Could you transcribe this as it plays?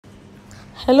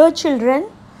Hello children.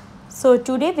 So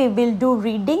today we will do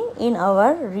reading in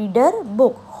our reader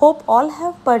book. Hope all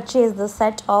have purchased the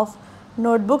set of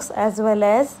notebooks as well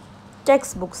as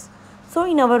textbooks. So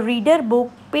in our reader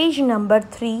book, page number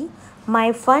 3,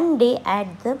 My Fun Day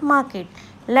at the Market.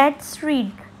 Let's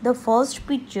read the first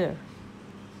picture.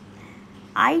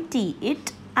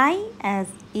 It, I as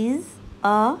is,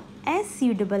 a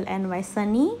sunny,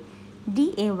 sunny,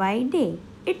 day.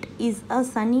 It is a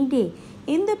sunny day.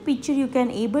 In the picture you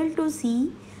can able to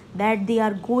see that they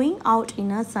are going out in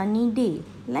a sunny day.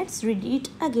 Let's read it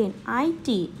again.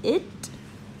 It,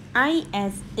 I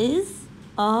as is,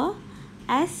 a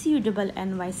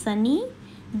sunny,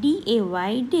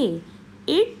 day.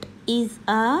 It is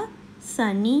a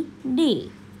sunny day.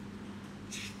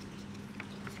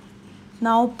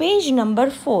 Now page number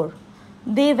 4.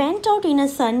 They went out in a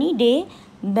sunny day.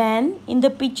 Then in the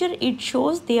picture it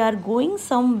shows they are going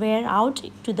somewhere out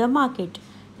to the market.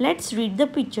 Let's read the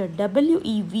picture.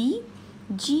 WEVGO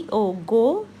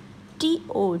go,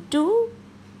 TO2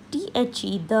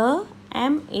 THE the,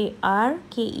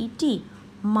 MARKET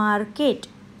market.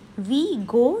 We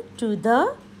go to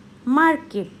the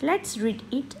market. Let's read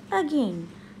it again.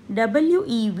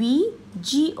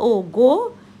 WEVGO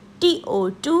go,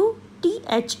 TO2 THE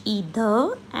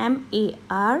the, MARKET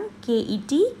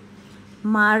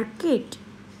market.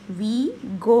 We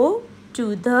go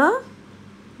to the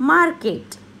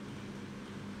market.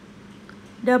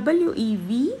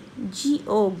 WEVGO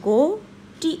go,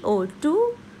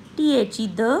 TO2 THE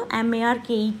the,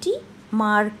 MARKET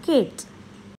market.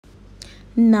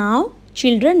 Now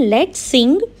children, let's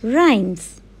sing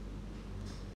rhymes.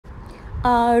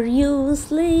 Are you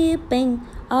sleeping?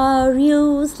 Are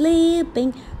you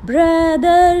sleeping?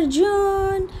 Brother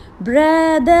John,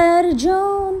 Brother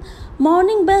John.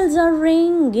 Morning bells are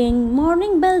ringing,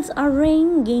 morning bells are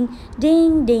ringing.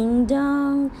 Ding, ding,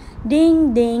 dong,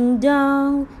 ding, ding,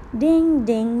 dong, ding,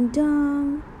 ding,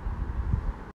 dong.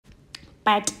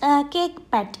 Pat a cake,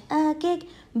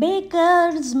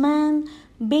 baker's man.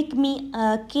 Bake me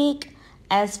a cake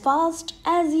as fast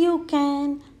as you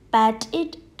can. Pat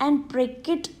it and prick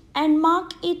it and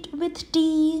mark it with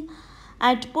T.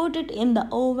 I'd put it in the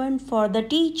oven for the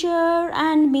teacher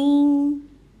and me.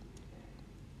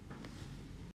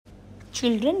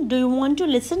 Children, do you want to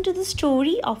listen to the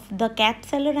story of the cap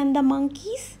seller and the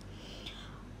monkeys?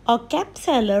 A cap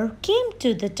seller came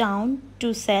to the town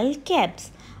to sell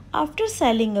caps. After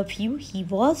selling a few, he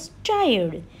was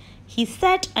tired. He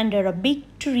sat under a big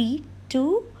tree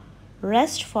to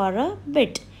rest for a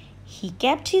bit. He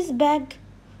kept his bag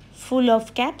full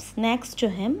of caps next to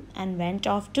him and went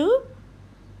off to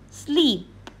sleep.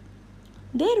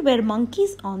 There were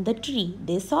monkeys on the tree.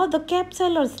 They saw the cap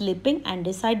seller sleeping and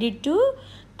decided to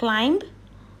climb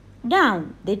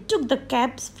down. They took the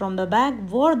caps from the bag,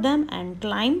 wore them and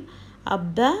climbed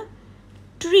up the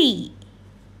tree.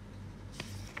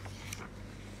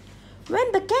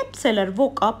 When the cap seller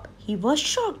woke up, he was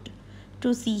shocked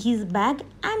to see his bag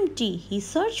empty. He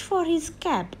searched for his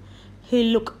cap. He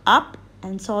looked up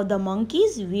and saw the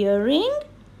monkeys wearing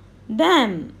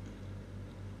them.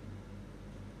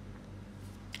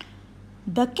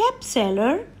 The cap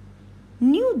seller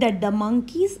knew that the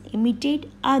monkeys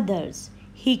imitate others.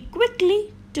 He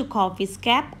quickly took off his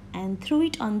cap and threw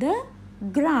it on the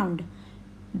ground.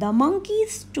 The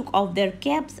monkeys took off their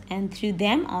caps and threw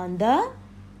them on the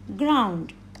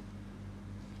ground.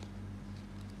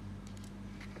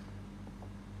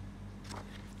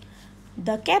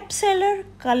 The cap seller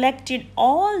collected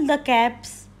all the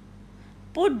caps,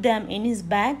 put them in his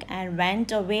bag and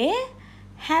went away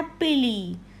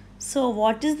happily. So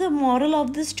what is the moral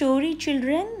of the story,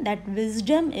 children? That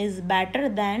wisdom is better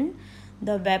than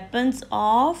the weapons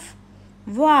of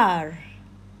war.